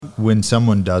when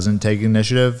someone doesn't take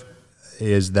initiative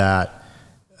is that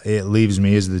it leaves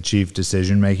me as the chief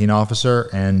decision-making officer,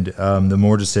 and the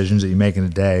more decisions that you make in a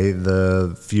day,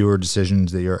 the fewer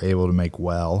decisions that you're able to make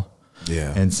well.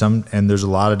 Yeah. And there's a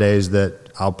lot of days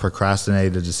that I'll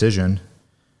procrastinate a decision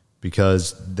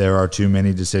because there are too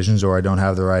many decisions, or I don't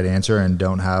have the right answer and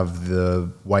don't have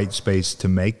the white space to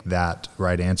make that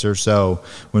right answer. So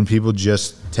when people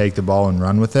just take the ball and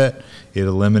run with it, it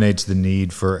eliminates the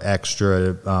need for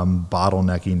extra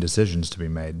bottlenecking decisions to be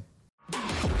made.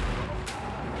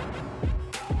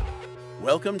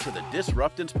 Welcome to the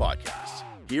Disruptance Podcast.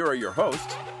 Here are your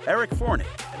hosts, Eric Forney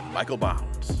and Michael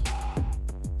Bounds.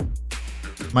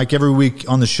 Mike, every week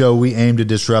on the show, we aim to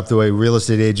disrupt the way real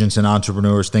estate agents and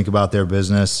entrepreneurs think about their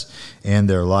business and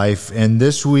their life. And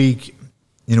this week,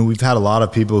 we've had a lot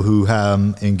of people who have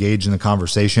engaged in the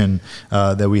conversation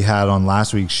that we had on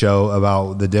last week's show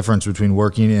about the difference between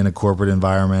working in a corporate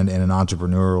environment and an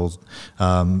entrepreneurial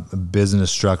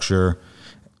business structure.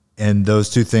 And those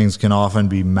two things can often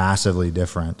be massively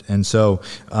different. And so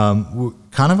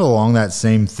kind of along that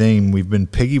same theme, we've been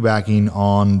piggybacking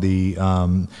on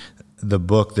the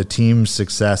book, The Team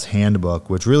Success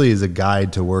Handbook, which really is a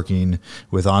guide to working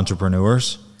with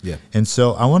entrepreneurs. Yeah. And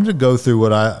so I wanted to go through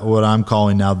what I'm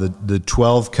calling now the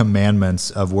 12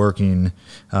 commandments of working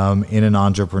in an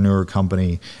entrepreneur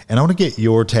company. And I want to get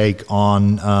your take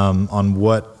on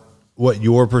what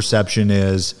your perception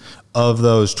is of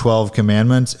those 12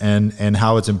 commandments and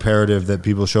how it's imperative that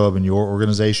people show up in your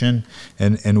organization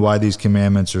and why these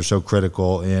commandments are so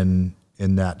critical in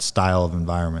that style of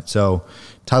environment. So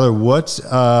Tyler, what's,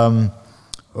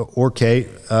 or Kate,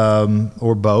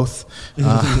 or both,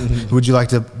 would you like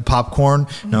to popcorn?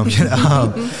 No, I'm kidding.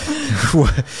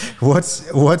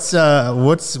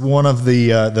 What's one of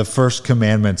the first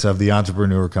commandments of the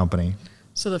entrepreneur company?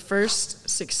 So the first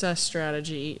success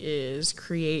strategy is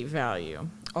create value.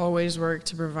 Always work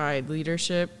to provide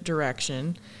leadership,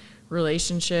 direction,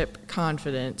 relationship,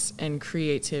 confidence, and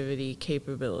creativity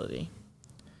capability.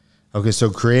 Okay, so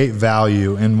create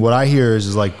value. And what I hear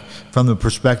is like from the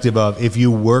perspective of if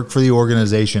you work for the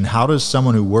organization, how does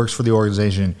someone who works for the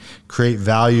organization create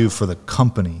value for the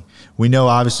company? We know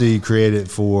obviously you create it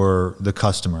for the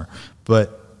customer,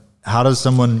 but how does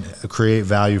someone create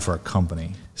value for a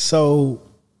company? So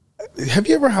have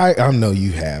you ever hired? I know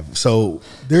you have. So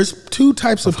there's two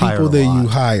types of people that you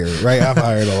hire, right? I've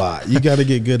hired a lot. You got to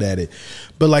get good at it.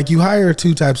 But like you hire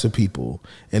two types of people,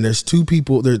 and there's two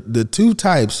people. The two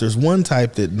types. There's one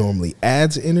type that normally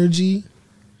adds energy,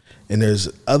 and there's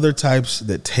other types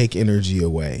that take energy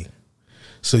away.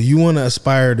 So you want to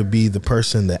aspire to be the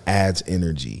person that adds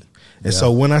energy. And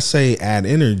so when I say add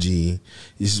energy,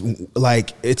 is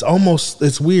like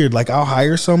it's weird. Like I'll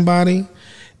hire somebody,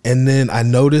 and then I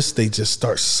notice they just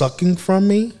start sucking from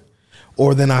me,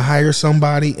 or then I hire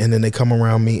somebody and then they come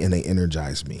around me and they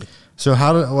energize me. So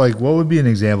what would be an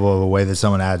example of a way that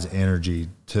someone adds energy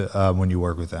to when you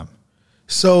work with them?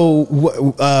 So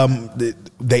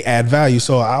they add value.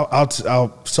 So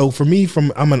so for me,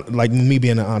 me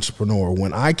being an entrepreneur,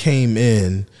 when I came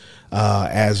in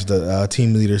as the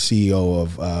team leader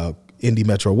CEO of Indy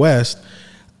Metro West,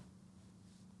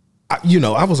 I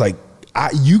was like,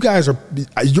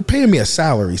 you're paying me a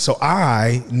salary, so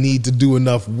I need to do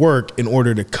enough work in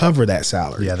order to cover that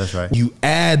salary. Yeah, that's right. You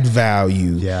add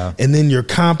value, and then you're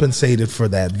compensated for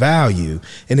that value.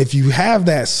 And if you have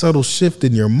that subtle shift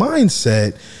in your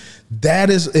mindset, that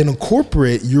is in a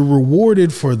corporate, you're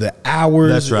rewarded for the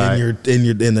hours and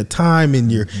the time in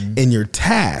your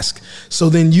task. So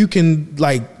then you can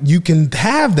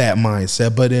have that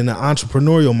mindset, but in an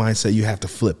entrepreneurial mindset, you have to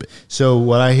flip it. So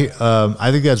what I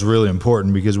think that's really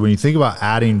important, because when you think about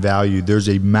adding value, there's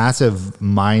a massive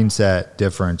mindset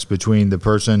difference between the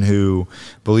person who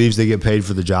believes they get paid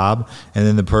for the job and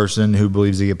then the person who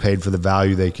believes they get paid for the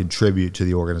value they contribute to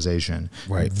the organization.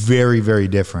 Right. Very, very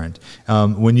different.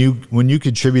 When you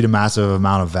contribute a massive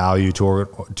amount of value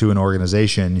to an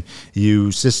organization,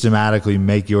 you systematically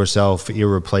make yourself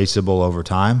irreplaceable over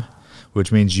time,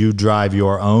 which means you drive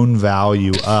your own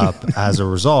value up as a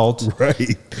result.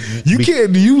 Right. You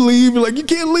can't leave. You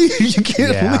can't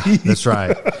leave. That's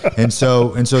right. And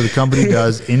so the company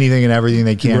does anything and everything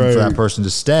they can for that person to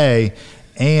stay.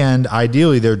 And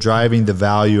ideally, they're driving the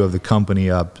value of the company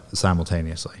up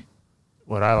simultaneously.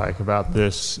 What I like about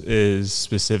this is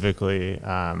specifically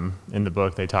in the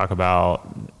book, they talk about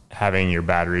having your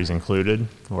batteries included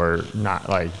or not.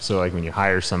 So when you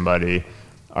hire somebody,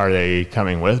 are they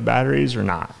coming with batteries or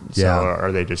not? So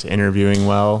are they just interviewing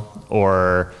well,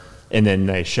 or and then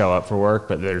they show up for work,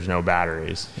 but there's no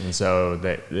batteries. And so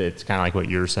it's kind of like what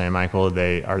you were saying, Michael.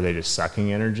 They just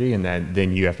sucking energy, and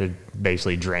then you have to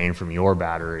basically drain from your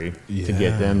battery to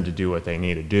get them to do what they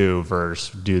need to do,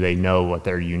 versus do they know what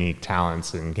their unique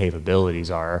talents and capabilities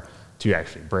are to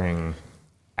actually bring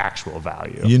actual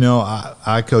value. You know,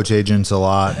 I coach agents a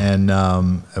lot, and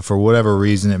for whatever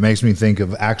reason, it makes me think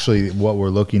of actually what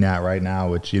we're looking at right now,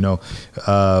 which, you know,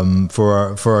 for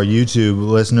our YouTube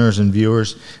listeners and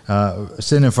viewers,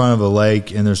 sitting in front of a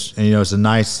lake, and there's, you know, it's a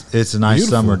nice beautiful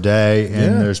summer day,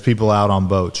 and there's people out on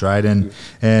boats, right?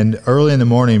 And early in the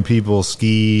morning, people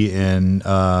ski and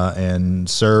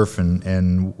surf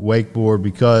and wakeboard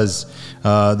because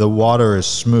the water is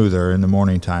smoother in the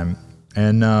morning time.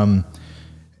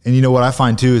 And you know what I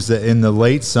find too is that in the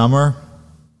late summer,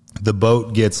 the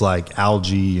boat gets like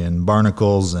algae and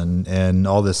barnacles and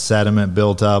all this sediment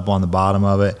built up on the bottom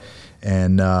of it.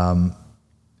 And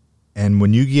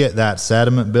when you get that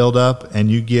sediment build up and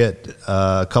you get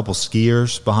a couple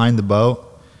skiers behind the boat,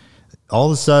 all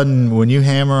of a sudden when you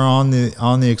hammer on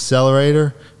the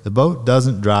accelerator, the boat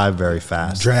doesn't drive very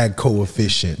fast. Drag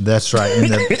coefficient. That's right. And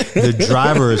the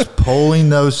driver is pulling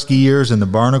those skiers and the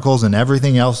barnacles and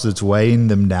everything else that's weighing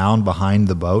them down behind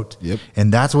the boat. Yep.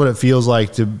 And that's what it feels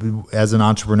like as an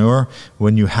entrepreneur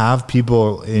when you have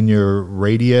people in your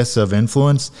radius of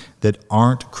influence that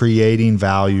aren't creating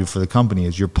value for the company,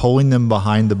 is you're pulling them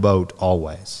behind the boat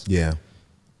always. Yeah.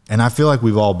 And I feel like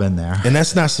we've all been there. And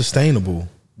that's not sustainable.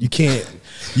 You can't,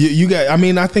 you got, I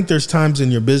mean, I think there's times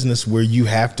in your business where you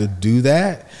have to do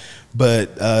that,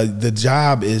 but the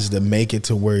job is to make it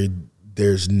to where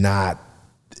there's not,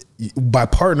 by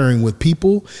partnering with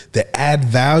people that add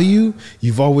value,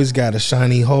 you've always got a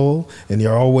shiny hole, and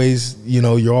you're always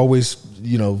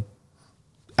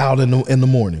out in the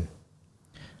morning.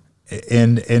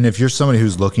 And if you're somebody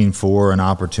who's looking for an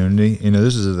opportunity, you know,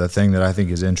 this is the thing that I think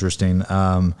is interesting.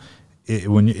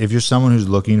 If you're someone who's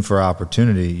looking for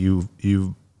opportunity,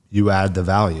 you add the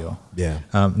value. Yeah.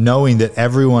 Knowing that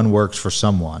everyone works for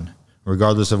someone,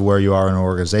 regardless of where you are in an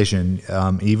organization,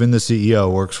 even the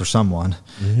CEO works for someone.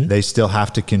 Mm-hmm. They still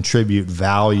have to contribute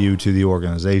value to the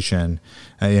organization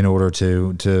in order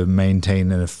to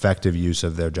maintain an effective use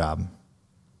of their job.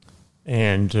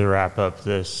 And to wrap up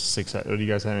this success, do you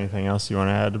guys have anything else you want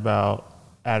to add about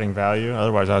adding value?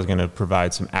 Otherwise, I was going to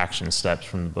provide some action steps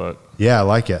from the book. Yeah, I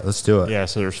like it. Let's do it. Yeah,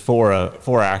 so there's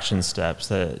four action steps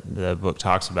that the book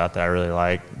talks about that I really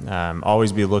like.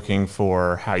 Always be looking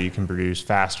for how you can produce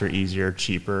faster, easier,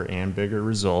 cheaper, and bigger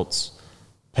results.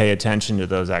 Pay attention to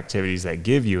those activities that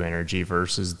give you energy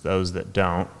versus those that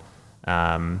don't.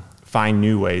 Find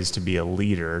new ways to be a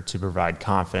leader, to provide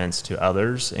confidence to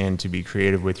others, and to be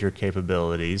creative with your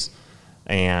capabilities.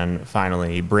 And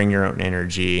finally, bring your own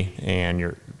energy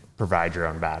and provide your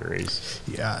own batteries.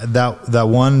 Yeah, that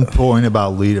one point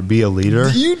about be a leader.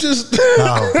 You just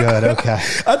oh, good, okay.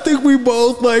 I think we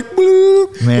both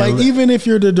man, even if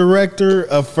you're the director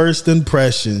of first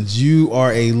impressions, you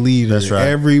are a leader. That's right.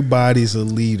 Everybody's a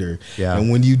leader. Yeah.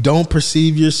 And when you don't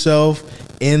perceive yourself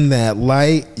in that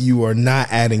light, you are not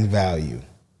adding value.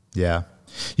 Yeah.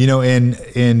 You know, and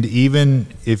even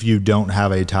if you don't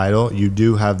have a title, you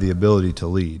do have the ability to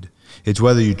lead. It's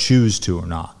whether you choose to or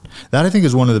not. That, I think,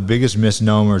 is one of the biggest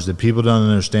misnomers, that people don't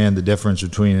understand the difference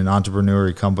between an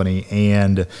entrepreneurial company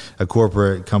and a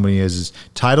corporate company is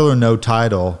title or no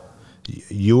title,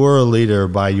 you're a leader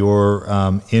by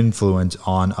your influence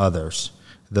on others.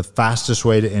 The fastest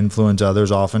way to influence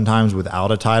others, oftentimes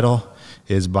without a title,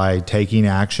 is by taking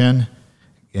action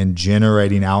and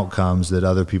generating outcomes that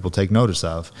other people take notice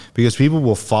of. Because people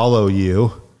will follow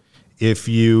you if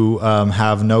you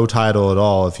have no title at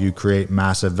all, if you create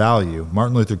massive value.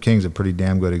 Martin Luther King's a pretty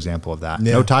damn good example of that.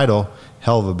 Yeah. No title,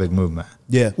 hell of a big movement.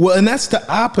 Yeah. Well, and that's the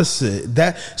opposite.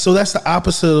 That's the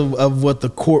opposite of what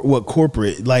what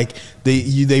corporate, like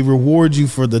they reward you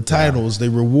for the titles, they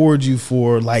reward you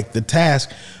for like the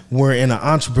task, where in an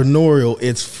entrepreneurial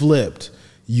it's flipped.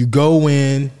 You go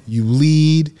in, you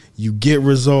lead, you get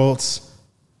results,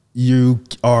 you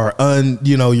are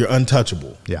you're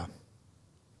untouchable. Yeah.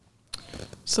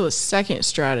 So the second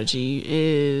strategy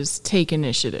is take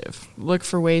initiative. Look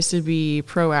for ways to be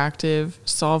proactive,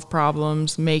 solve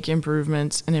problems, make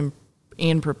improvements,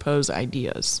 and propose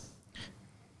ideas.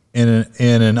 In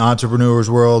an entrepreneur's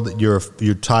world, your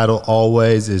title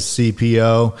always is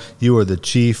CPO. You are the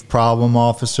chief problem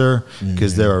officer,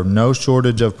 because there are no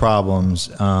shortage of problems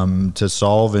to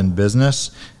solve in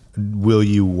business. Will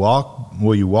you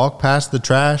walk past the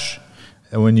trash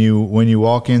when you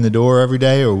walk in the door every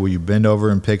day, or will you bend over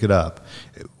and pick it up?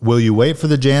 Will you wait for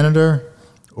the janitor,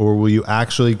 or will you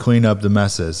actually clean up the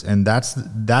messes? And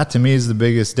that to me is the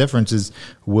biggest difference is,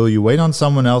 will you wait on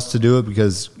someone else to do it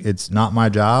because it's not my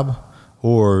job,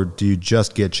 or do you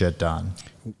just get shit done?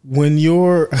 When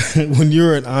you're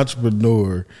an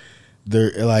entrepreneur,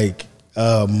 there like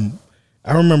I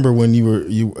remember when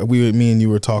me and you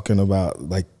were talking about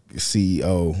like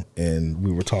CEO, and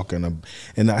we were talking,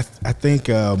 and I think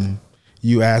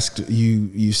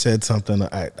you said something.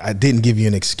 I didn't give you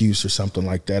an excuse or something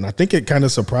like that, and I think it kind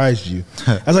of surprised you.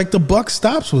 I was like, the buck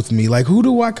stops with me. Like, who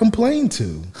do I complain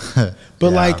to?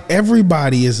 But like,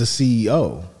 everybody is a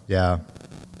CEO. Yeah.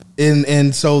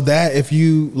 And so that if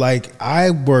you like, I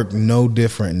work no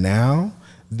different now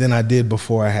than I did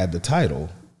before I had the title.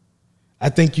 I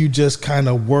think you just kind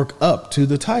of work up to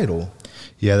the title.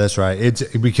 Yeah, that's right. It's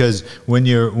because when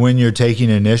you're taking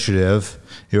initiative,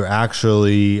 you're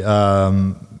actually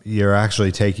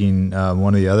taking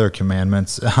one of the other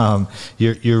commandments.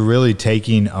 You're really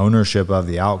taking ownership of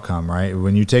the outcome, right?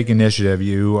 When you take initiative,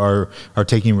 you are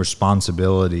taking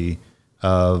responsibility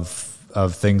of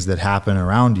things that happen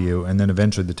around you, and then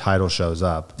eventually the title shows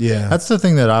up. Yeah, that's the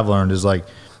thing that I've learned is like,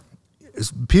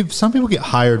 some people get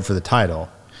hired for the title.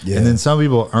 Yeah. And then some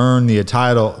people earn a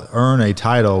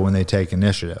title when they take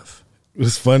initiative.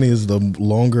 What's funny is the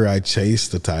longer I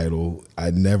chased the title, I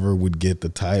never would get the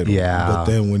title. Yeah. But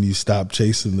then when you stop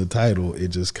chasing the title, it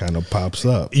just kind of pops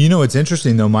up. You know, it's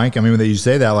interesting though, Mike. I mean, that you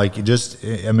say that, like, you didn't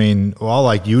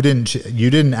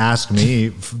ask me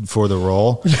for the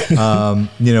role.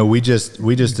 You know, we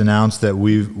just announced that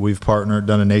we've done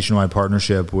a nationwide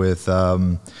partnership with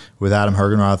Adam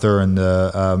Hergenrother and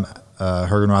the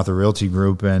Hergenrother Realty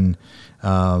Group, and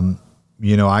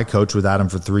you know, I coached with Adam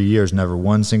for 3 years. Never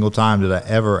one single time did I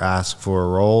ever ask for a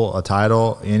role, a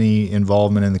title, any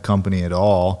involvement in the company at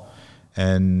all.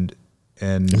 And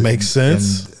it makes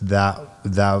sense. And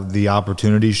that the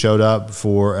opportunity showed up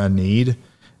for a need,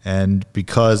 and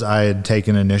because I had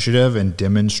taken initiative and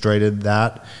demonstrated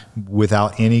that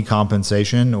without any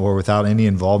compensation or without any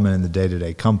involvement in the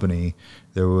day-to-day company,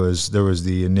 there was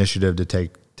the initiative to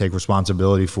take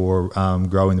responsibility for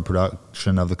growing the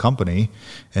production of the company.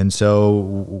 And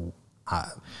so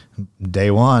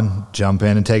day one, jump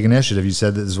in and take initiative. You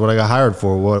said this is what I got hired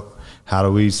for. How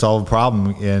do we solve a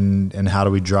problem and how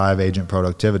do we drive agent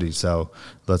productivity? So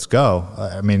let's go.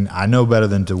 I mean, I know better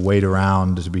than to wait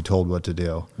around to be told what to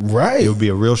do. Right. It would be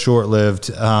a real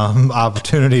short-lived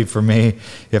opportunity for me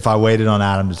if I waited on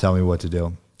Adam to tell me what to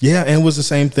do. Yeah, and it was the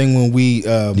same thing when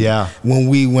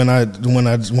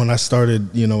I started,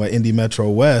 you know, at Indy Metro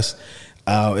West.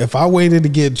 If I waited to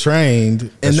get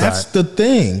trained, and that's the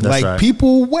thing. That's like,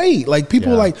 people wait. Like,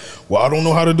 people are like, well, I don't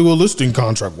know how to do a listing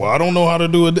contract. Well, I don't know how to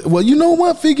do it. Well, you know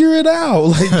what? Figure it out.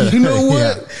 Like, you know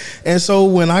what? Yeah. And so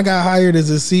when I got hired as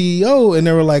a CEO, and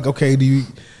they were like, okay,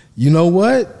 you know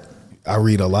what? I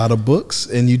read a lot of books,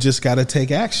 and you just got to take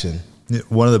action.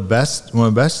 One of the best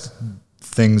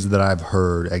things that I've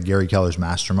heard at Gary Keller's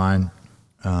mastermind,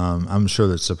 I'm sure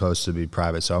that's supposed to be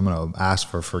private, so I'm going to ask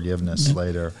for forgiveness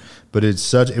later. But it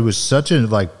was such a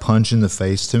like punch in the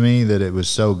face to me that it was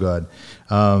so good.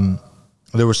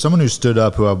 There was someone who stood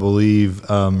up who I believe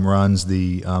runs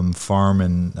the farm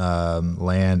and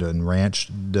land and ranch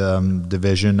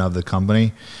division of the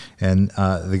company, and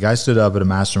the guy stood up at a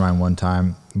mastermind one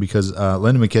time because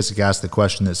Linda McKissick asked the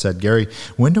question that said, "Gary,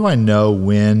 when do I know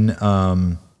when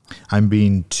I'm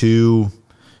being too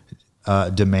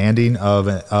demanding of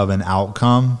an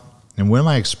outcome, and when am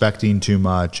I expecting too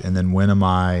much, and then when am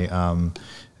I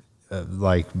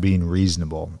like being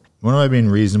reasonable? When am I being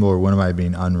reasonable, or when am I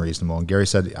being unreasonable?" And Gary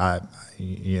said, I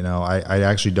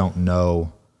actually don't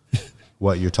know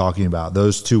what you're talking about.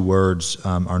 Those two words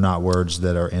are not words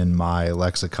that are in my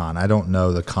lexicon. I don't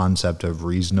know the concept of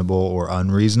reasonable or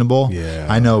unreasonable. Yeah.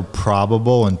 I know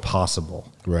probable and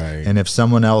possible. Right. And if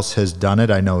someone else has done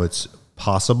it, I know it's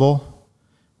possible.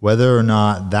 Whether or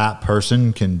not that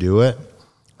person can do it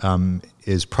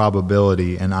is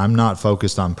probability, and I'm not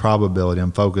focused on probability.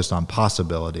 I'm focused on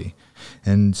possibility.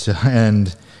 And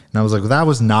I was like, well, that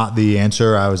was not the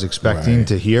answer I was expecting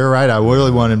to hear. Right? I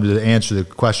really wanted him to answer the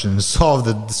question and solve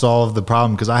the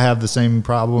problem, because I have the same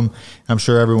problem. I'm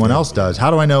sure everyone else does.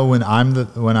 How do I know when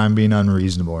I'm being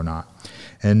unreasonable or not?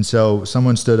 And so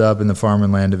someone stood up in the farm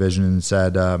and land division and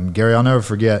said, Gary, I'll never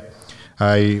forget,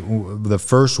 the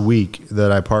first week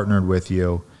that I partnered with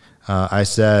you, I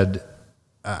said,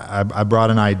 I brought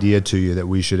an idea to you that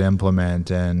we should implement,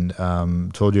 and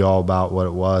told you all about what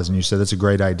it was. And you said, that's a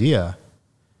great idea.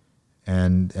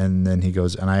 And then he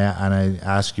goes, and I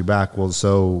asked you back, well,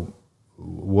 so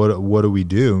what do we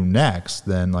do next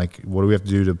then? Like, what do we have to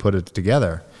do to put it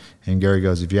together? And Gary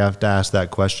goes, if you have to ask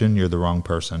that question, you're the wrong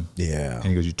person. Yeah. And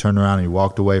he goes, you turned around and you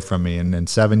walked away from me. And in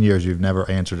 7 years, you've never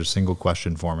answered a single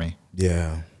question for me.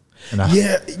 Yeah. And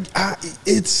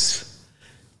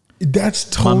that's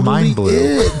totally my mind blew.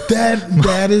 it.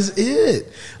 That is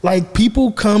it. Like,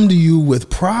 people come to you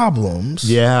with problems.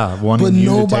 Yeah. But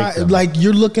nobody, like,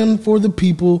 you're looking for the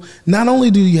people. Not only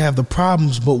do you have the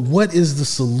problems, but what is the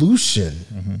solution?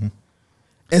 Mm-hmm.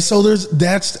 And so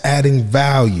that's adding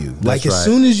value. Like, as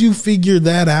soon as you figure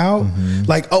that out,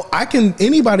 like,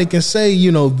 anybody can say,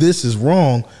 this is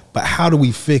wrong, but how do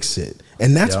we fix it?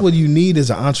 And that's what you need as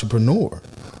an entrepreneur.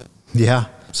 Yeah.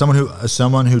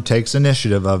 Someone who takes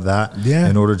initiative of that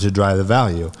in order to drive the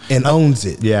value. And owns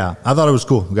it. Yeah. I thought it was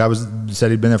cool. The guy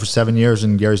said he'd been there for 7 years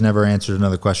and Gary's never answered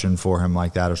another question for him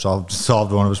like that or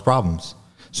solved one of his problems.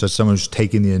 So it's someone who's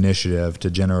taking the initiative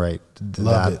to generate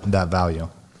that value.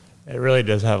 It really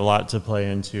does have a lot to play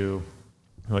into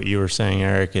what you were saying,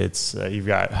 Eric. It's you've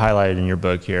got highlighted in your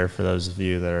book here for those of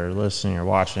you that are listening or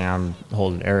watching. I'm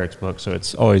holding Eric's book, so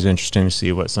it's always interesting to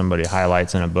see what somebody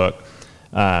highlights in a book.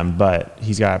 But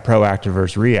he's got proactive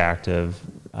versus reactive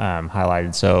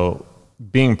highlighted. So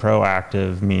being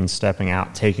proactive means stepping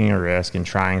out, taking a risk, and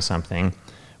trying something,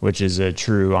 which is a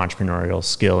true entrepreneurial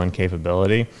skill and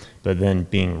capability. But then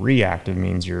being reactive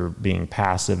means you're being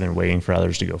passive and waiting for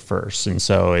others to go first. And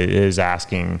so it is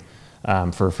asking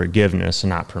for forgiveness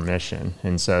and not permission.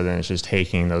 And so then it's just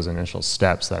taking those initial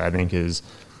steps that I think is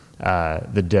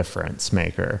the difference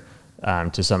maker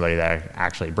to somebody that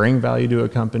actually bring value to a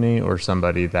company or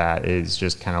somebody that is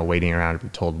just kind of waiting around to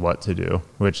be told what to do,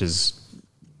 which is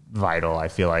vital, I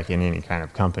feel like, in any kind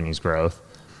of company's growth.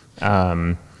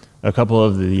 A couple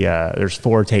of there's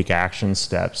 4 take action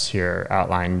steps here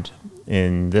outlined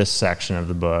in this section of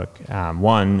the book.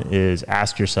 One is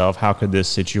ask yourself, how could this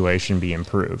situation be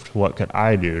improved? What could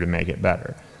I do to make it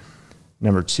better?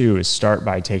 Number 2 is start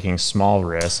by taking small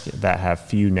risks that have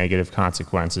few negative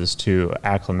consequences to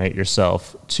acclimate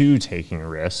yourself to taking a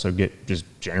risk. So just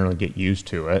generally get used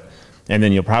to it. And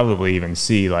then you'll probably even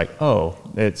see like,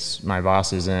 my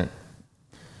boss isn't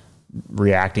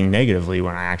reacting negatively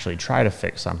when I actually try to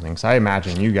fix something. So I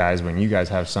imagine you guys, when you guys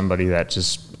have somebody that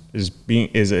just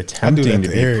is attempting to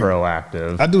be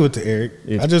proactive. I do it to Eric.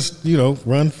 I just,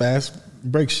 run fast,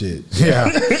 break shit. Yeah.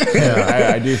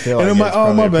 I do feel like it's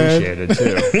probably appreciated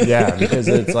too. Yeah, because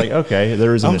it's like, okay,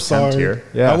 there is an attempt here.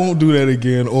 Yeah. I won't do that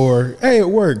again. Or, hey, it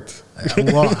worked.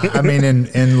 Well, I mean,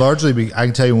 and largely, I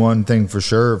can tell you one thing for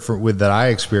sure that I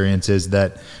experience is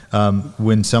that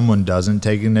when someone doesn't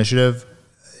take initiative,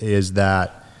 is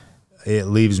that it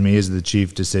leaves me as the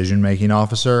chief decision-making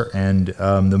officer, and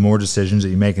the more decisions that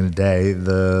you make in a day,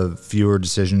 the fewer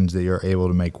decisions that you're able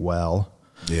to make well.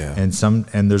 Yeah.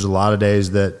 And there's a lot of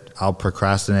days that I'll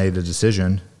procrastinate a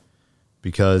decision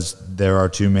because there are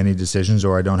too many decisions,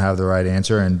 or I don't have the right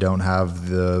answer and don't have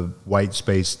the white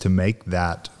space to make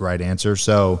that right answer.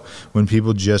 So when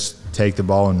people just take the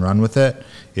ball and run with it,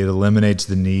 it eliminates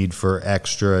the need for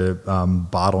extra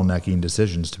bottlenecking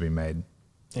decisions to be made.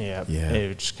 Yeah.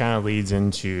 It just kind of leads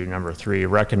into number 3,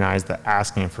 recognize that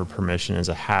asking for permission is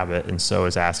a habit, and so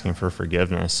is asking for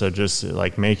forgiveness. So just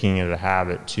like making it a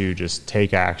habit to just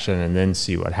take action and then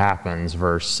see what happens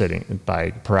versus sitting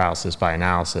by paralysis by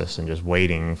analysis and just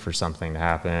waiting for something to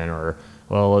happen, or,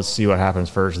 well, let's see what happens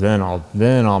first, then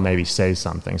I'll maybe say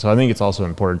something. So I think it's also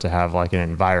important to have like an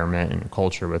environment and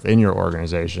culture within your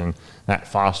organization that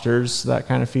fosters that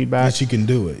kind of feedback. That you can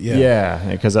do it. Yeah.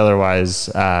 Yeah. Because otherwise,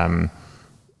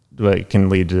 what can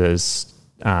lead to this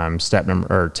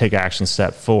take action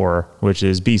step 4, which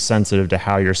is be sensitive to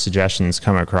how your suggestions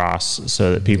come across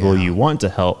so that people you want to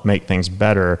help make things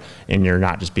better and you're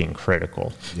not just being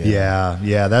critical.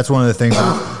 Yeah. That's one of the things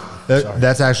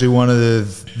that's actually one of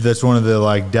the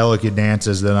like delicate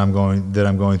dances that I'm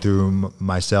going through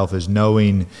myself, is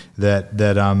knowing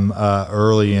that I'm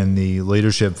early in the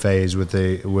leadership phase with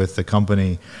the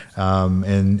company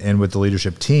and with the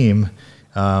leadership team.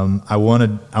 I want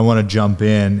to jump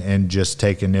in and just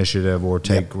take initiative or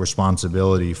take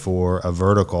responsibility for a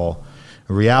vertical.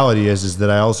 The reality is that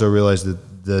I also realize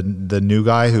that the new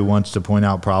guy who wants to point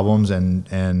out problems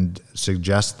and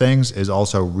suggest things is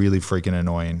also really freaking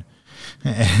annoying.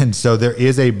 And so there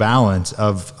is a balance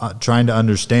of trying to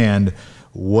understand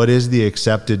what is the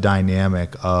accepted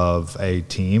dynamic of a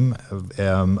team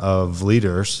of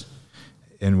leaders,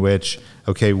 in which,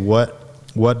 okay, what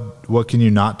can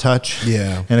you not touch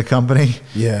in a company?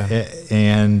 Yeah.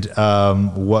 And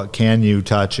what can you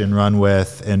touch and run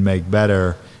with and make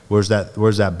better? Where's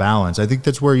that balance? I think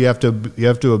that's where you have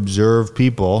to observe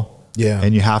people. Yeah.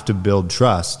 And you have to build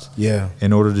trust. Yeah.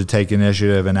 In order to take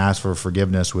initiative and ask for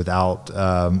forgiveness without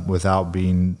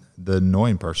being the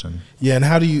annoying person. Yeah, and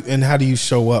how do you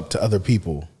show up to other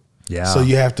people? Yeah. So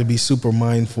you have to be super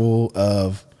mindful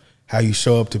of how you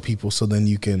show up to people. So then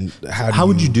you can. How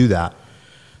would you do that?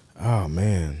 Oh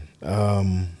man.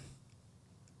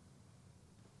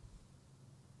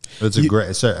 It's a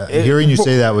great. So hearing you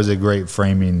say that was a great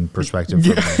framing perspective for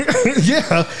me.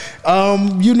 Yeah. I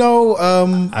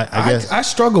guess I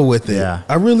struggle with it. Yeah.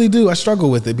 I really do. I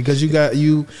struggle with it because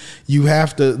you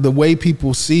have to, the way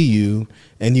people see you,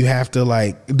 and you have to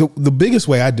like, the biggest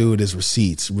way I do it is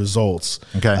results.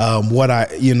 Okay. When I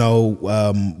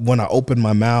open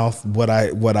my mouth, what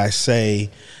I say,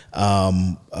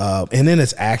 and then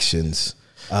it's actions,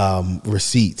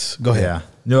 receipts. Go ahead. Yeah.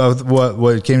 No,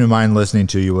 what came to mind listening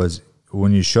to you was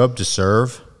when you show up to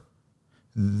serve,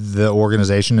 the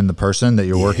organization and the person that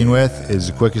you're working with is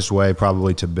the quickest way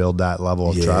probably to build that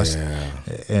level of trust.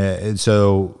 And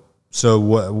so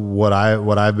what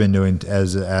I've been doing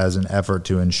as an effort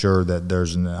to ensure that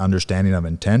there's an understanding of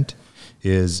intent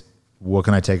is, what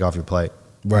can I take off your plate?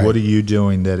 Right. What are you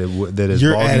doing that is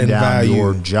You're bogging adding down value.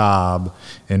 your job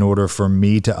in order for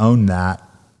me to own that,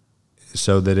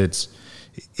 so that it's,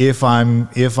 if I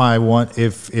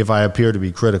appear to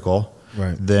be critical,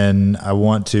 right, then I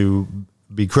want to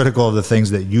be critical of the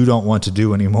things that you don't want to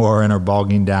do anymore and are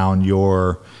bogging down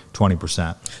your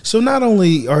 20%. So not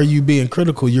only are you being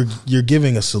critical, you're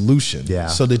giving a solution,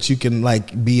 so that you can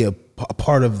like be a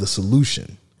part of the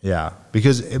solution. Yeah,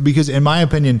 because in my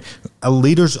opinion,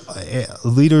 leaders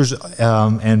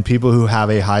and people who have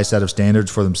a high set of standards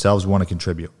for themselves want to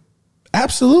contribute.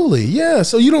 Absolutely. Yeah.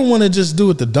 So you don't want to just do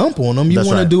it to dump on them. You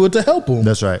want to do it to help them.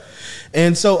 That's right.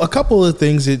 And so a couple of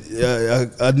things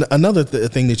another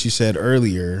thing that you said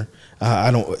earlier,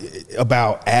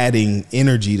 about adding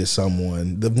energy to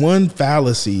someone. The one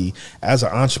fallacy as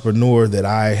an entrepreneur that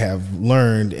I have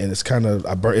learned, and it's kind of,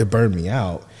 it burned me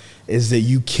out, is that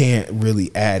you can't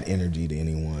really add energy to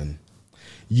anyone.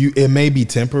 It may be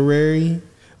temporary,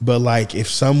 but like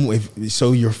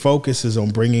so your focus is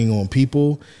on bringing on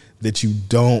people that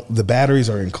the batteries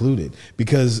are included,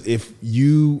 because if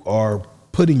you are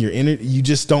putting your energy, you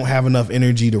just don't have enough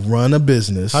energy to run a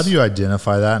business. How do you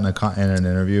identify that in an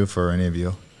interview for any of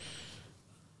you?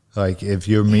 Like if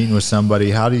you're meeting with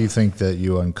somebody, how do you think that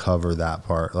you uncover that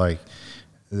part? Like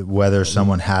whether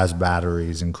someone has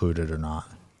batteries included or not?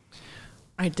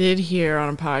 I did hear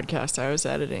on a podcast I was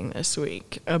editing this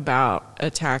week about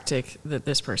a tactic that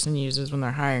this person uses when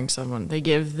they're hiring someone. They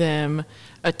give them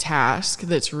a task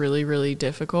that's really, really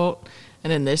difficult.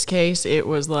 And in this case, it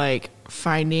was like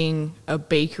finding a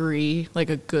bakery, like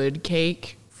a good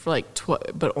cake, for like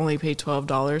but only pay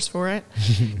 $12 for it,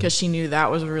 because she knew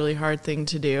that was a really hard thing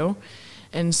to do.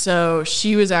 And so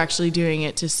she was actually doing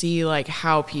it to see like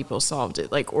how people solved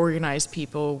it. Like organized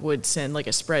people would send like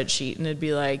a spreadsheet, and it'd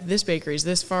be like, this bakery's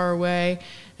this far away,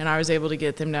 and I was able to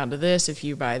get them down to this if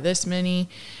you buy this many.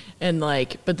 And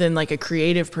like, but then like a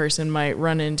creative person might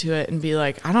run into it and be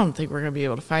like, I don't think we're going to be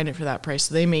able to find it for that price.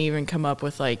 So they may even come up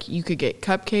with like, you could get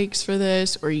cupcakes for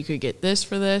this, or you could get this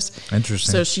for this.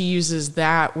 Interesting. So she uses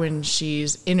that when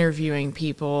she's interviewing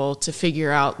people to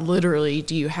figure out literally,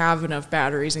 do you have enough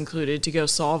batteries included to go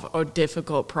solve a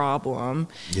difficult problem?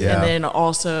 Yeah. And then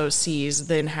also sees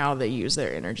then how they use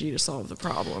their energy to solve the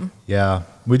problem. Yeah.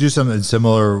 We do something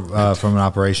similar from an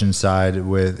operations side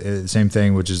with same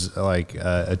thing, which is like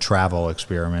a travel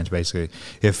experiment, basically.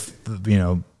 If,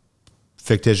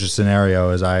 fictitious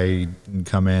scenario is I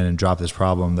come in and drop this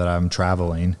problem that I'm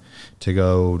traveling to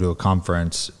go to a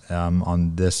conference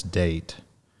on this date.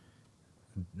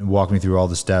 Walk me through all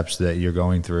the steps that you're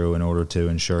going through in order to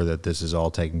ensure that this is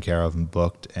all taken care of and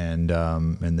booked, and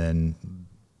then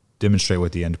demonstrate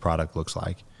what the end product looks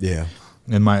like. Yeah.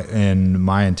 And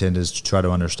my intent is to try to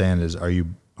understand is,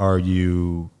 are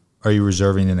you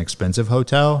reserving an expensive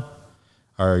hotel?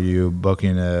 Are you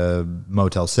booking a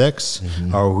Motel 6?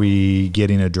 Mm-hmm. Are we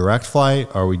getting a direct flight?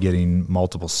 Are we getting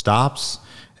multiple stops?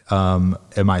 Am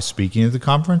I speaking at the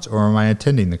conference, or am I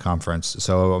attending the conference?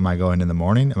 So am I going in the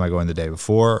morning? Am I going the day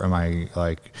before? Am I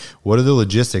like, what are the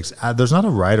logistics? There's not a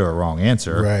right or a wrong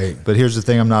answer. Right. But here's the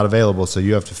thing, I'm not available. So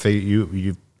you have to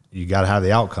you got to have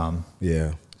the outcome.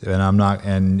 Yeah. And I'm not,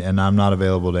 and I'm not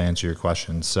available to answer your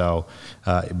questions. So,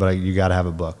 but you got to have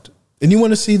it booked. And you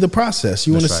want to see the process.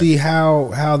 You want to see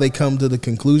how they come to the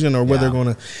conclusion, or whether they're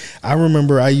going to. I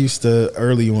remember I used to,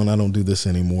 early on, I don't do this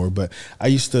anymore, but I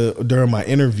used to, during my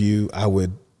interview, I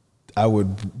would send them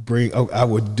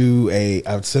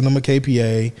a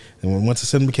KPA, and once I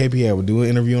send them a KPA, I would do an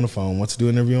interview on the phone. Once I do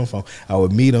an interview on the phone, I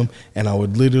would meet them, and I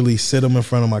would literally sit them in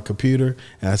front of my computer,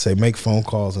 and I'd say, make phone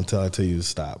calls until I tell you to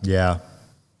stop. Yeah.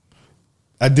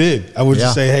 I did. I would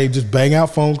just say, hey, just bang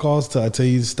out phone calls till I tell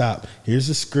you to stop. Here's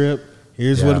the script.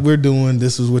 Here's what we're doing.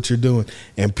 This is what you're doing.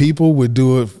 And people would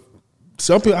do it.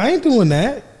 Some people, I ain't doing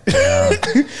that.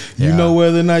 You know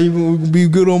whether or not you're going to be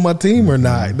good on my team or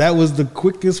not. That was the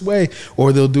quickest way.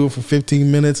 Or they'll do it for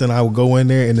 15 minutes and I will go in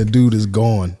there and the dude is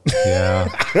gone. Yeah.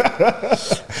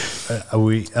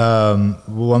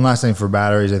 One last thing for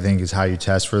batteries, I think, is how you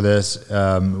test for this.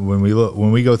 When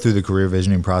we go through the career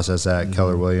visioning process at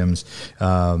Keller Williams,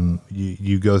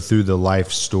 you go through the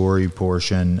life story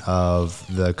portion of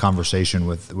the conversation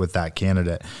with that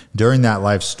candidate. During that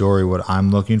life story, what I'm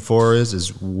looking for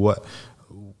is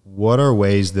what are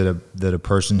ways that a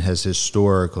person has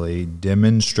historically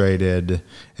demonstrated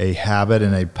a habit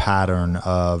and a pattern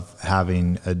of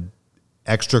having a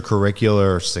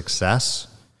extracurricular success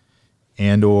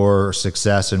and or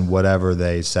success in whatever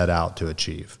they set out to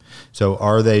achieve. So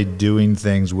are they doing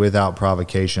things without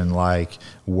provocation, like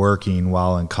working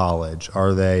while in college?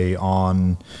 Are they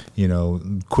on,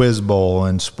 Quiz Bowl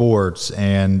and sports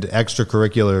and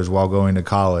extracurriculars while going to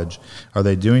college? Are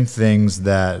they doing things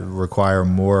that require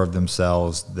more of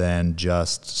themselves than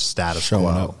just status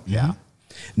Showing quo? up. Yeah.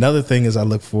 Another thing I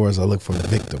look for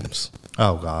victims.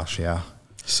 Oh gosh, yeah.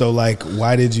 So like,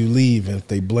 why did you leave? And if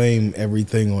they blame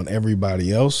everything on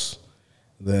everybody else,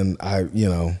 then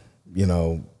it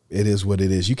is what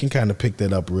it is. You can kind of pick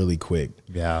that up really quick.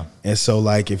 Yeah. And so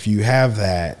like, if you have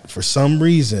that for some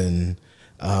reason,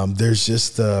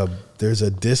 there's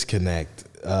a disconnect.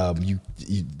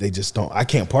 They just don't, I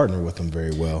can't partner with them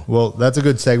very well. Well, that's a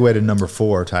good segue to number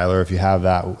 4, Tyler, if you have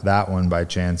that one by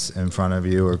chance in front of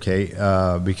you, or Kate,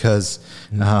 because,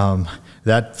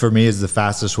 that for me is the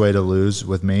fastest way to lose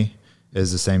with me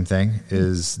is the same thing,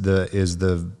 is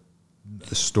the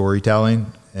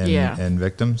storytelling and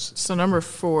victims. So number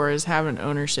 4 is have an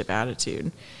ownership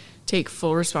attitude. Take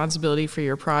full responsibility for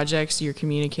your projects, your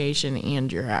communication,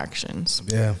 and your actions.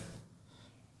 Yeah.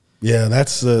 Yeah,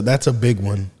 that's a big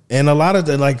one. And a lot of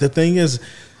the thing is,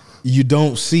 you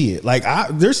don't see it.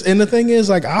 And the thing is,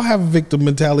 I'll have a victim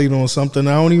mentality on something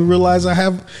I don't even realize I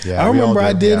have. Yeah, I remember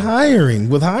I did hiring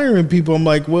people. I'm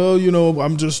like, well,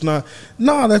 I'm just not.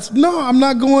 I'm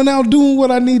not going out doing what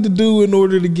I need to do in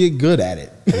order to get good at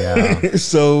it. Yeah.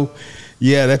 So,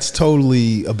 yeah, that's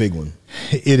totally a big one.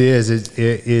 It is.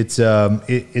 It's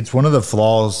one of the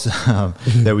flaws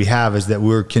that we have, is that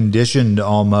we're conditioned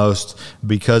almost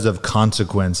because of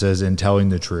consequences in telling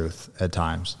the truth at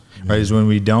times. Right, is when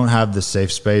we don't have the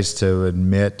safe space to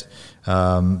admit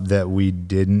that we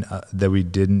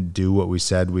didn't do what we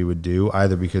said we would do,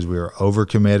 either because we were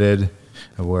overcommitted,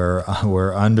 we're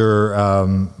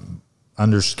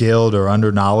underskilled or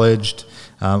underknowledged,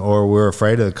 or we're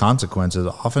afraid of the consequences.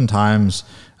 Oftentimes,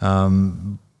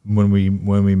 when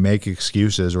we make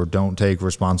excuses or don't take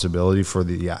responsibility for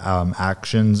the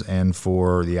actions and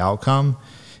for the outcome,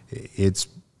 it's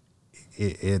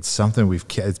something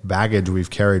it's baggage we've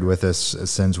carried with us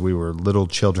since we were little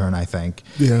children, I think.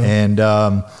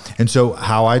 Yeah. And so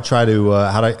how I try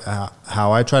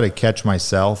to catch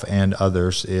myself and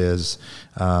others is,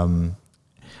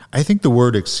 I think the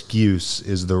word excuse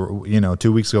is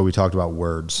 2 weeks ago we talked about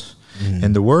words. Mm-hmm.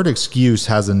 And the word excuse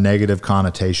has a negative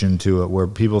connotation to it, where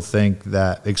people think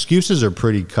that excuses are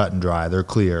pretty cut and dry. They're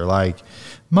clear. Like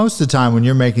most of the time when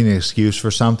you're making an excuse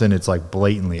for something, it's like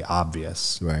blatantly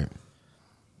obvious. Right.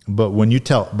 But when we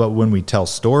tell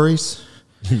stories,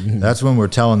 that's when we're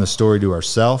telling the story to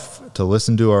ourselves to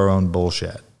listen to our own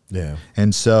bullshit. Yeah.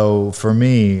 And so for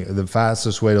me, the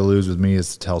fastest way to lose with me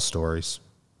is to tell stories,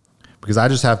 because I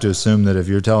just have to assume that if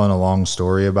you're telling a long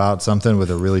story about something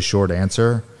with a really short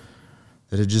answer,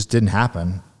 that it just didn't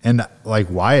happen. And like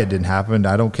why it didn't happen,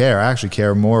 I don't care. I actually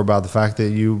care more about the fact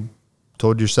that you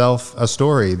told yourself a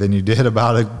story than you did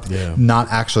about it not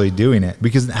actually doing it,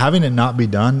 because having it not be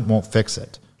done won't fix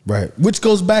it. Right. Which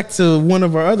goes back to one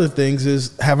of our other things,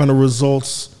 is having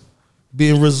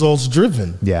being results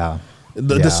driven. Yeah.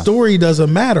 The story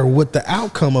doesn't matter. What the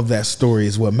outcome of that story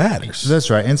is what matters.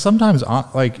 That's right. And sometimes,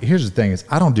 here's the thing: is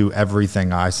I don't do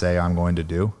everything I say I'm going to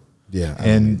do. Yeah.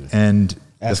 And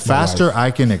the faster I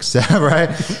can accept, right?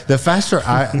 The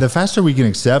faster we can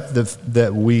accept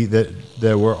that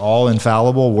we're all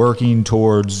infallible, working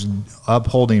towards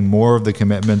upholding more of the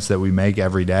commitments that we make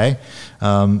every day,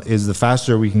 is the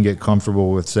faster we can get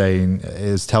comfortable with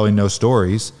telling no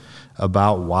stories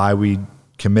about why we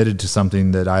committed to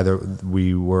something that either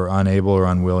we were unable or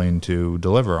unwilling to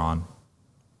deliver on.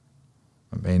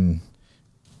 I mean,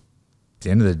 the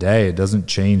end of the day, it doesn't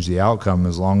change the outcome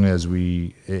as long as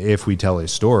if we tell a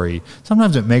story.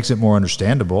 Sometimes it makes it more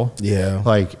understandable. Yeah.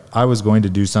 Like, I was going to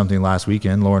do something last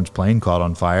weekend. Lauren's plane caught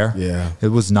on fire. Yeah. It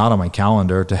was not on my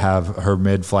calendar to have her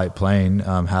mid-flight plane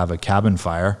have a cabin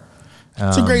fire.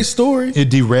 It's a great story.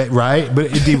 Right? But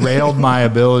it derailed my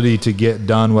ability to get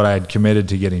done what I had committed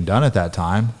to getting done at that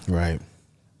time. Right.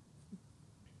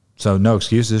 So no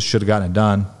excuses. Should have gotten it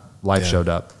done. Life showed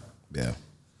up. Yeah.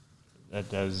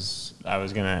 I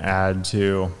was going to add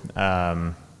to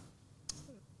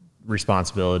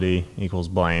responsibility equals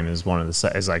blame is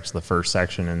is like the first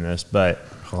section in this, but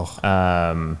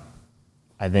I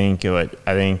think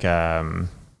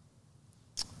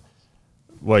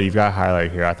what you've got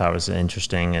highlighted here I thought was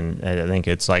interesting, and I think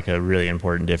it's like a really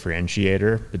important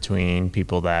differentiator between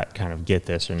people that kind of get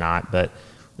this or not. But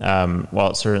while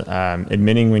it's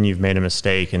admitting when you've made a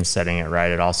mistake and setting it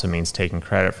right, it also means taking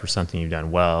credit for something you've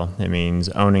done well. It means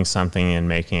owning something and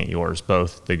making it yours,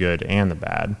 both the good and the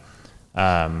bad.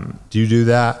 Do you do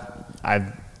that?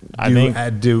 I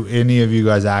think do any of you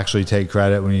guys actually take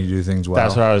credit when you do things well?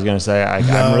 That's what I was going to say.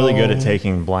 I'm really good at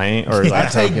taking blame, or I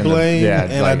take blame,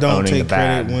 and like I don't owning take the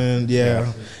bad. credit when.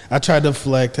 Yeah. I try to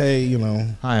deflect. Hey, you know,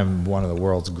 I am one of the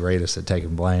world's greatest at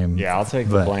taking blame. Yeah, I'll take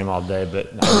the blame all day, but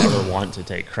I never want to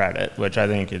take credit. Which I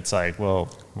think it's like, well,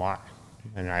 why?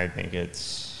 And I think it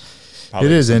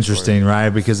is interesting, right?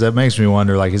 Because that makes me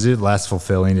wonder, like, is it less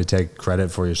fulfilling to take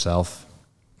credit for yourself?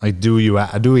 Like, do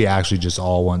we actually just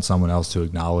all want someone else to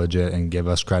acknowledge it and give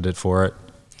us credit for it?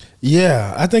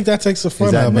 Yeah, I think that takes the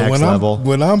fun out of it. Next level?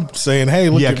 When I'm saying, hey,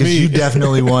 look at me. Yeah, because you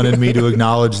definitely wanted me to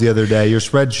acknowledge the other day your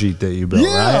spreadsheet that you built,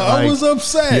 right? I was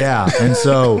upset. Yeah, and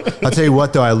so I'll tell you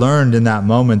what, though, I learned in that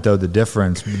moment, though, the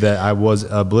difference that I was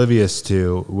oblivious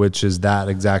to, which is that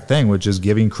exact thing, which is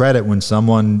giving credit when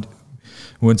someone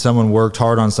worked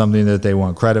hard on something that they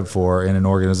want credit for in an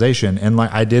organization. And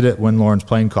like, I did it when Lauren's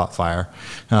plane caught fire.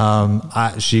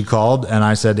 She called and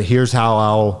I said, here's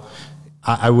how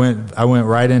I went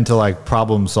right into like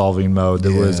problem solving mode.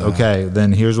 That was, okay,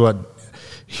 then here's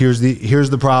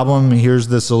the problem. Here's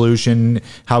the solution.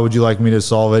 How would you like me to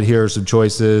solve it? Here are some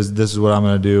choices. This is what I'm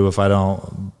going to do if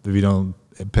you don't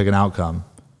pick an outcome.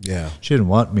 Yeah. She didn't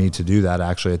want me to do that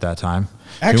actually at that time.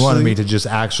 She wanted me to just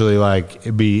actually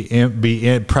like be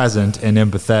present and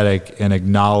empathetic and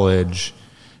acknowledge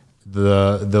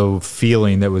the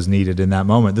feeling that was needed in that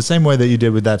moment. The same way that you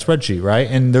did with that spreadsheet, right?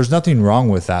 And there's nothing wrong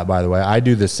with that, by the way. I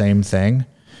do the same thing.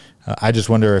 I just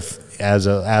wonder if as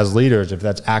leaders, if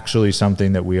that's actually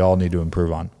something that we all need to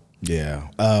improve on. Yeah.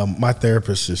 My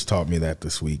therapist just taught me that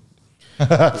this week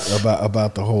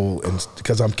about the whole,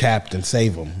 because I'm captain,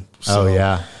 save them. So,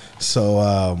 yeah.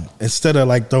 So instead of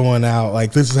like throwing out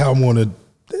like, this is how I'm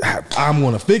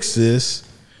going to fix this,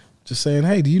 just saying,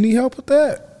 hey, do you need help with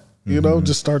that? You know,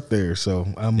 just start there. So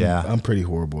I'm pretty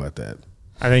horrible at that.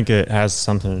 I think it has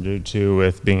something to do too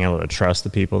with being able to trust the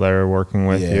people that are working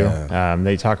with you.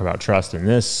 They talk about trust in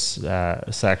this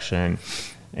section,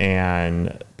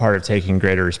 and part of taking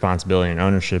greater responsibility and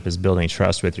ownership is building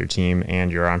trust with your team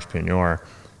and your entrepreneur.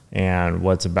 And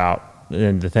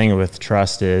the thing with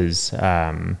trust is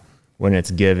when it's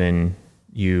given,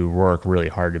 you work really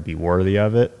hard to be worthy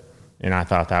of it. And I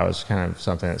thought that was kind of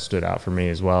something that stood out for me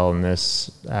as well in this,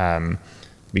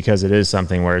 because it is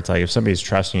something where it's like, if somebody's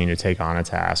trusting you to take on a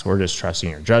task or just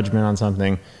trusting your judgment on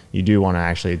something, you do want to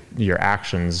actually, your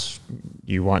actions,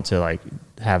 you want to like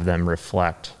have them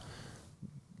reflect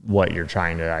what you're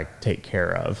trying to like take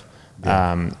care of.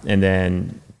 Yeah. And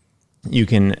then you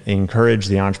can encourage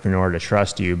the entrepreneur to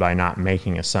trust you by not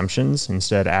making assumptions.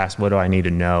 Instead, ask, what do I need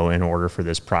to know in order for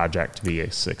this project to be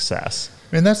a success?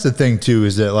 And that's the thing too,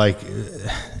 is that like,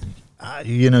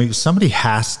 somebody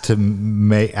has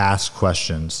to ask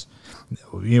questions.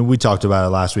 We talked about it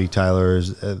last week, Tyler,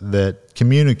 is that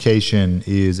communication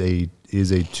is a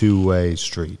two-way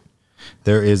street.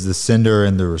 There is the sender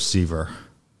and the receiver.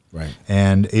 Right.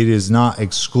 And it is not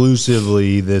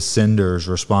exclusively the sender's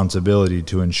responsibility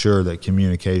to ensure that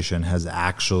communication has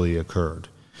actually occurred.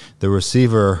 The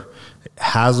receiver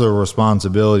has a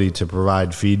responsibility to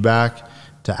provide feedback,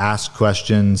 to ask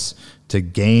questions, to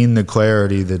gain the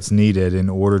clarity that's needed in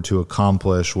order to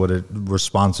accomplish what a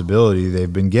responsibility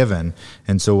they've been given.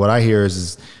 And so what I hear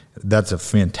is that's a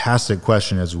fantastic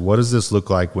question, is what does this look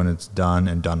like when it's done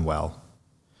and done well?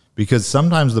 Because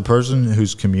sometimes the person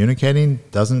who's communicating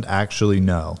doesn't actually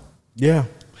know. Yeah.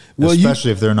 Well,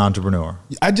 especially if they're an entrepreneur.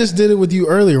 I just did it with you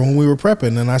earlier when we were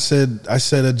prepping, and I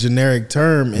said a generic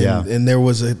term, and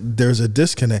there's a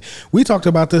disconnect. We talked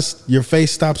about this. Your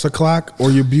face stops a clock, or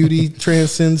your beauty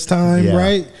transcends time,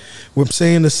 right? We're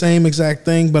saying the same exact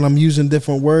thing, but I'm using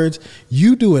different words.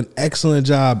 You do an excellent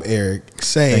job, Eric,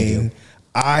 saying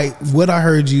what I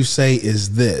heard you say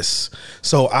is this.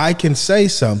 So I can say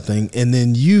something and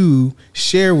then you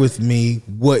share with me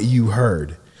what you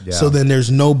heard. Yeah. So then there's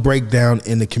no breakdown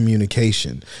in the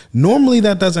communication. Normally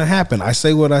that doesn't happen. I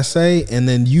say what I say and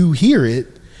then you hear it,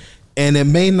 and I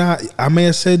may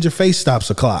have said your face stops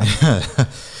a clock.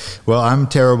 Well, I'm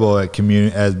terrible at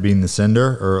as being the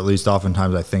sender, or at least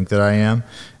oftentimes I think that I am.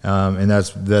 And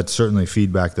that's certainly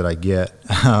feedback that I get,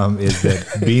 is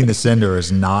that being the sender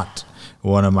is not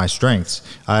one of my strengths.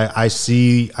 I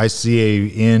see a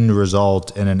end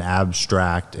result in an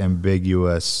abstract,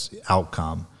 ambiguous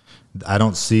outcome. I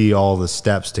don't see all the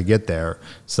steps to get there.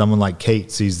 Someone like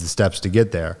Kate sees the steps to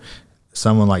get there.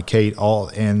 Someone like Kate,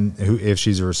 if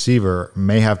she's a receiver,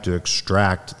 may have to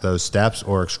extract those steps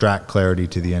or extract clarity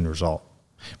to the end result.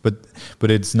 But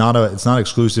it's not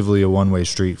exclusively a one-way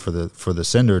street for the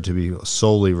sender to be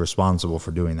solely responsible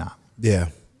for doing that. Yeah.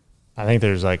 I think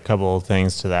there's like a couple of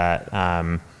things to that.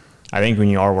 I think when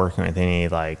you are working with any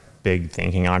like big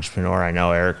thinking entrepreneur, I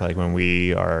know, Eric, like when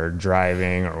we are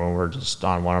driving or when we're just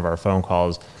on one of our phone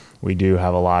calls, we do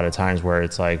have a lot of times where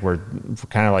it's like we're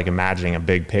kind of like imagining a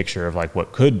big picture of like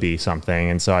what could be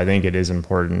something. And so I think it is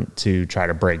important to try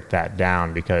to break that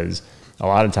down, because a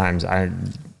lot of times I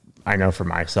know for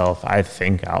myself, I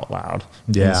think out loud.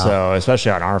 Yeah. And so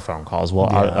especially on our phone calls,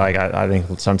 I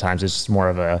think sometimes it's just more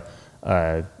of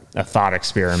a thought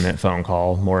experiment phone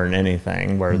call more than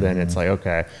anything, where then it's like,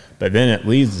 okay, but then it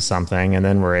leads to something, and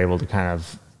then we're able to kind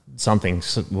of, something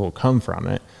will come from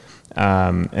it.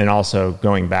 And also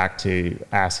going back to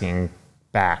asking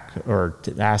back, or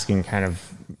asking kind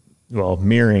of,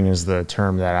 mirroring is the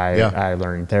term that I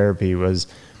learned in therapy. It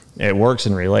works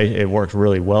it works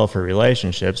really well for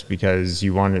relationships, because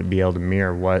you want to be able to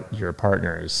mirror what your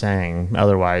partner is saying.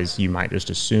 Otherwise you might just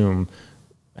assume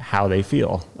how they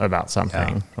feel about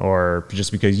something, or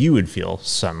just because you would feel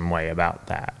some way about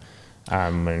that.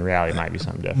 When in reality it might be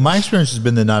something different. My experience has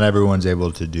been that not everyone's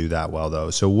able to do that well, though.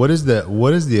 So what is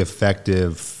the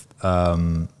effective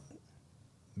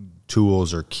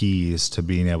tools or keys to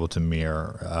being able to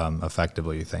mirror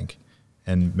effectively, you think?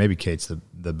 And maybe Kate's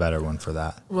the better one for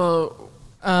that. Well,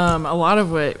 a lot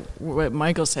of what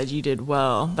Michael said you did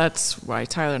well. That's why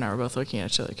Tyler and I were both looking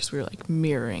at each other, because we were like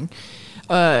mirroring.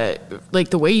 Like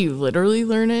the way you literally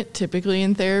learn it typically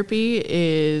in therapy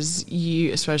is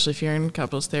especially if you're in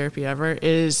couples therapy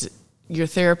is your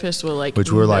therapist will like, which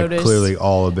we're notice, like clearly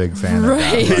all a big fan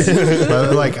right. of that.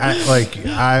 But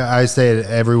I say it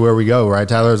everywhere we go, right?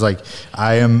 Tyler's like,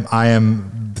 I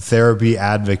am therapy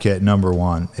advocate number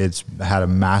one. It's had a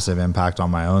massive impact on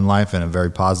my own life in a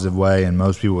very positive way. And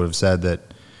most people would have said that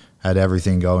I had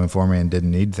everything going for me and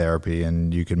didn't need therapy.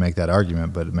 And you could make that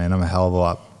argument, but man, I'm a hell of a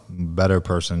lot better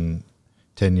person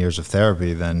 10 years of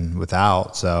therapy than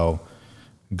without. So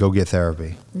go get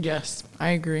therapy. Yes,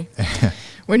 I agree.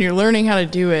 When you're learning how to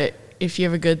do it, if you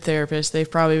have a good therapist, they've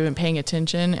probably been paying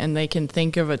attention and they can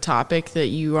think of a topic that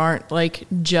you aren't like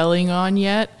gelling on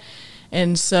yet.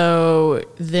 And so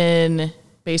then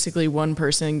basically one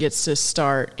person gets to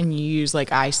start, and you use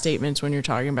like I statements when you're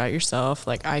talking about yourself,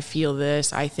 like I feel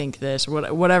this, I think this,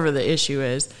 whatever the issue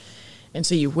is. And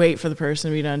so you wait for the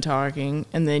person to be done talking,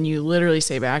 and then you literally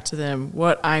say back to them,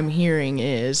 what I'm hearing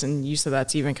is, and you said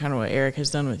that's even kind of what Eric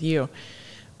has done with you.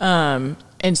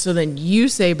 And so then you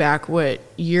say back what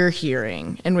you're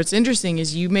hearing. And what's interesting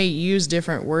is you may use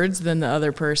different words than the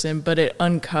other person, but it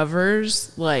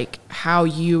uncovers like how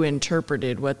you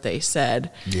interpreted what they said.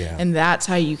 Yeah. And that's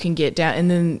how you can get down. And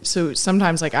then, so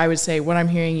sometimes like I would say, what I'm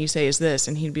hearing you say is this,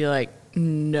 and he'd be like,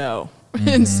 no. Mm-hmm.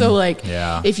 And so like,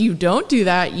 if you don't do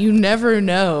that, you never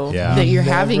know that you're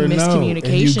having miscommunications.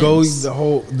 And you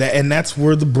go and that's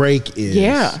where the break is.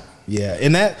 Yeah. Yeah.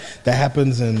 And that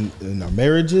happens in our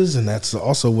marriages. And that's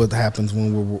also what happens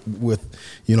when we're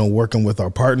working with our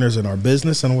partners in our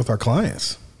business and with our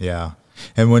clients. Yeah.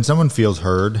 And when someone feels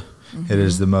heard, mm-hmm.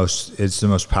 it's the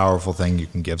most powerful thing you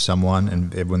can give someone.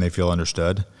 And when they feel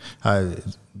understood,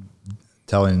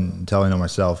 telling on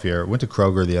myself here, went to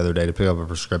Kroger the other day to pick up a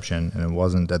prescription, and it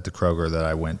wasn't at the Kroger that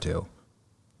I went to.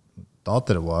 Thought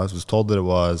that it was told that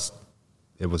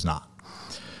it was not.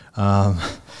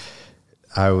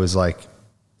 I was like,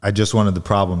 I just wanted the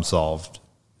problem solved,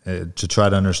 to try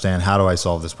to understand, how do I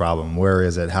solve this problem? Where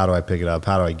is it? How do I pick it up?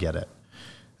 How do I get it?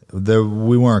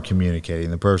 We weren't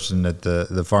communicating, the person at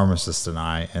the pharmacist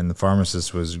and the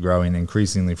pharmacist was growing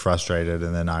increasingly frustrated,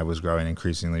 and then I was growing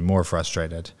increasingly more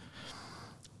frustrated.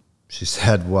 She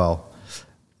said, well,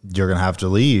 you're going to have to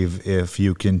leave if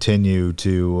you continue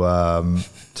to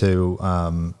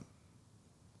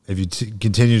if you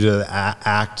continue to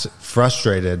act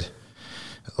frustrated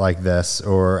like this,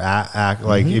 or act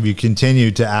like, if you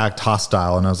continue to act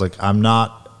hostile, and I was like, I'm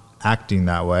not acting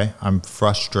that way. I'm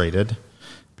frustrated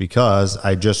because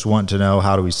I just want to know,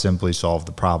 how do we simply solve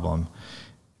the problem?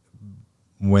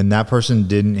 When that person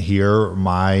didn't hear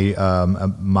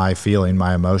my feeling,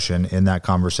 my emotion in that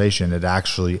conversation, it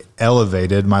actually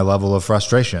elevated my level of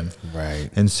frustration. Right.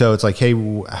 And so it's like, hey,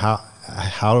 how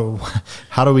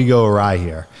do we go awry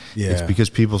here? Yeah. It's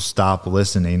because people stop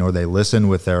listening, or they listen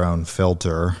with their own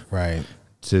filter, Right.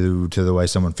 to the way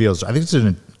someone feels. I think it's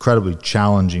an incredibly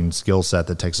challenging skill set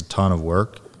that takes a ton of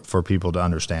work for people to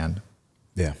understand.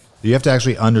 Yeah. You have to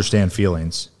actually understand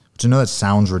feelings. Which I know that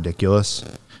sounds ridiculous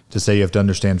to say you have to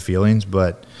understand feelings,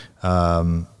 but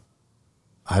I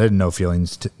didn't know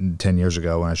feelings 10 years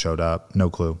ago when I showed up. No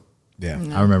clue. Yeah.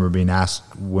 I remember being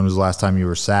asked, when was the last time you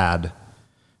were sad?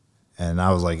 And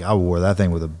I was like, I wore that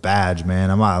thing with a badge,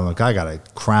 man. I'm like, I got a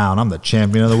crown. I'm the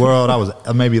champion of the world. I was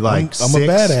maybe like I'm a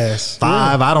badass.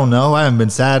 5. Yeah. I don't know. I haven't been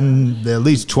sad in at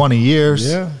least 20 years.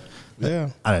 Yeah. Yeah.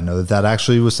 I didn't know that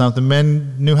actually was something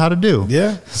men knew how to do.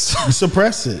 Yeah. You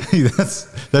suppress it.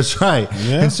 That's right.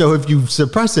 Yeah. And so if you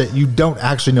suppress it, you don't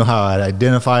actually know how to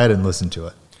identify it and listen to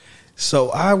it. So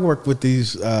I work with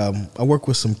I work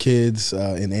with some kids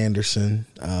in Anderson,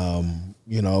 and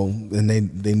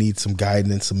they need some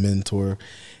guidance, some mentor.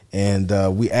 And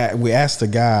we asked the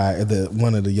guy,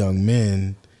 one of the young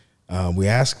men, we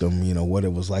asked him, what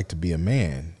it was like to be a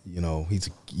man. He's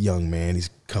a young man.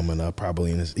 He's coming up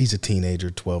probably he's a teenager,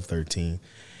 12, 13.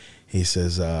 He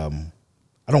says, I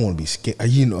don't want to be scared.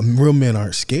 Real men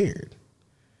aren't scared.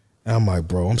 And I'm like,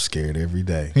 bro, I'm scared every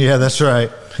day. Yeah, that's right.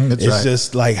 It's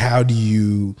just like, how do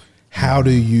you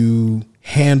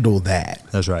handle that?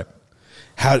 That's right.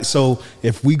 So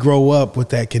if we grow up with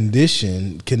that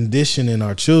condition in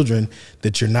our children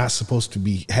that you're not supposed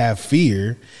to have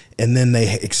fear, and then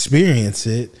they experience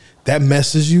it, that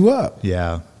messes you up.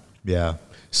 Yeah. Yeah.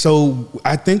 So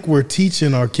I think we're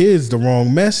teaching our kids the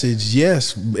wrong message.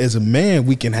 Yes, as a man,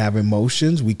 we can have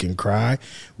emotions, we can cry,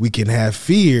 we can have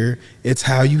fear. It's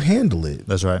how you handle it.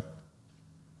 That's right.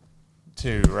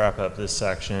 To wrap up this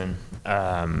section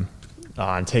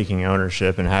on taking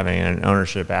ownership and having an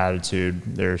ownership attitude,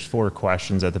 there's 4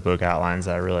 questions that the book outlines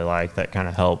that I really like that kind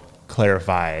of help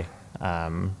clarify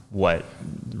what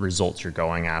results you're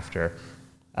going after.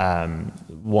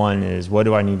 One is, what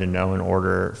do I need to know in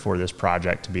order for this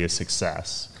project to be a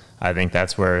success? I think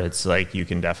that's where it's like, you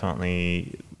can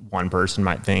definitely, one person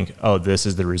might think, oh, this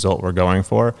is the result we're going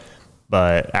for,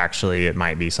 but actually it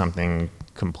might be something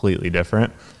completely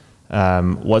different.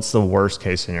 What's the worst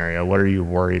case scenario? What are you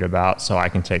worried about, so I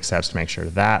can take steps to make sure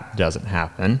that doesn't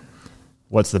happen?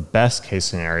 What's the best case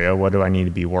scenario? What do I need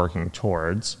to be working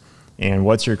towards? And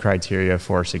what's your criteria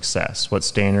for success? What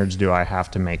standards do I have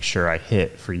to make sure I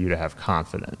hit for you to have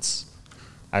confidence?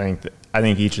 I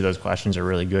think each of those questions are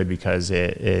really good, because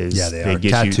it is, they are.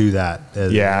 Tattoo that.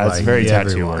 Yeah, it's very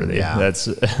tattoo worthy. Yeah. That's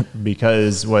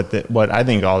because what I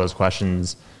think all those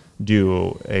questions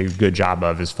do a good job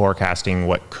of is forecasting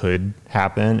what could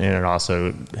happen, and it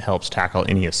also helps tackle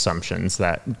any assumptions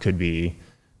that could be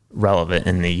relevant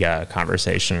in the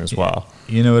conversation as well.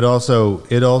 It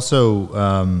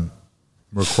also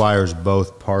requires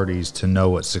both parties to know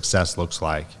what success looks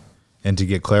like and to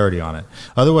get clarity on it.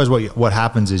 Otherwise, what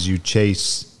happens is you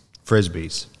chase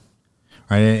Frisbees,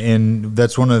 right? And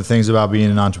that's one of the things about being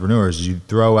an entrepreneur is you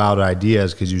throw out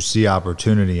ideas because you see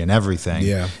opportunity in everything.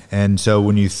 Yeah. And so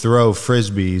when you throw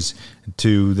Frisbees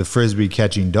to the Frisbee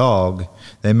catching dog,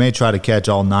 they may try to catch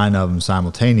all 9 of them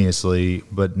simultaneously,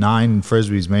 but 9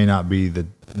 Frisbees may not be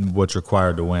what's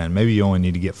required to win. Maybe you only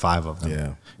need to get 5 of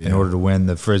them in order to win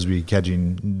the Frisbee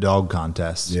catching dog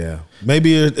contest. Yeah.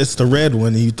 Maybe it's the red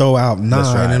one, and you throw out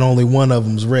 9 and only one of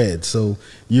them's red. So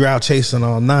you're out chasing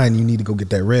all 9. You need to go get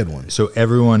that red one. So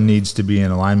everyone needs to be in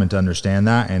alignment to understand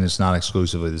that, and it's not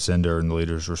exclusively the sender and the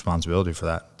leader's responsibility for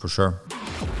that, for sure.